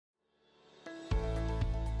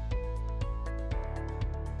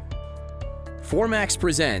Formax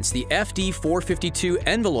presents the FD452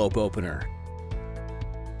 Envelope Opener.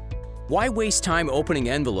 Why waste time opening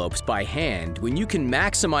envelopes by hand when you can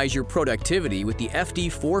maximize your productivity with the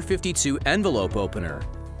FD452 Envelope Opener?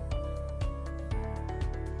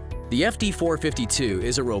 The FD452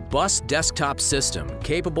 is a robust desktop system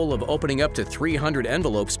capable of opening up to 300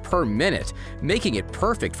 envelopes per minute, making it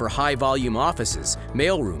perfect for high-volume offices,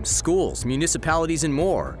 mailrooms, schools, municipalities, and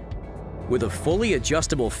more. With a fully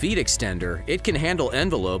adjustable feed extender, it can handle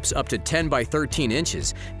envelopes up to 10 by 13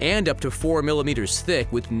 inches and up to 4 millimeters thick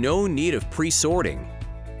with no need of pre-sorting.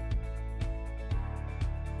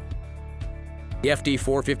 The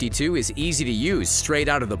FD452 is easy to use straight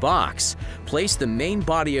out of the box. Place the main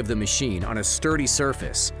body of the machine on a sturdy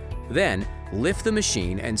surface. Then, lift the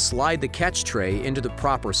machine and slide the catch tray into the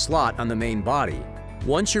proper slot on the main body.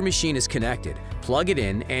 Once your machine is connected, plug it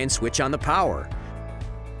in and switch on the power.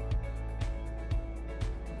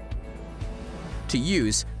 To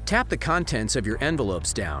use, tap the contents of your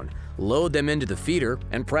envelopes down, load them into the feeder,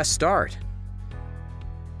 and press start.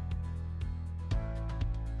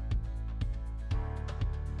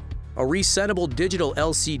 A resettable digital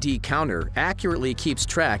LCD counter accurately keeps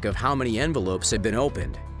track of how many envelopes have been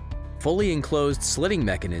opened. Fully enclosed slitting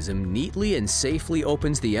mechanism neatly and safely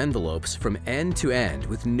opens the envelopes from end to end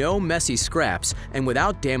with no messy scraps and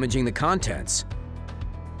without damaging the contents.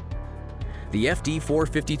 The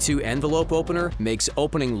FD452 Envelope Opener makes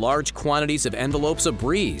opening large quantities of envelopes a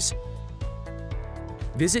breeze.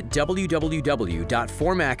 Visit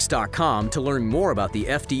www.formax.com to learn more about the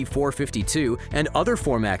FD452 and other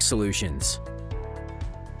Formax solutions.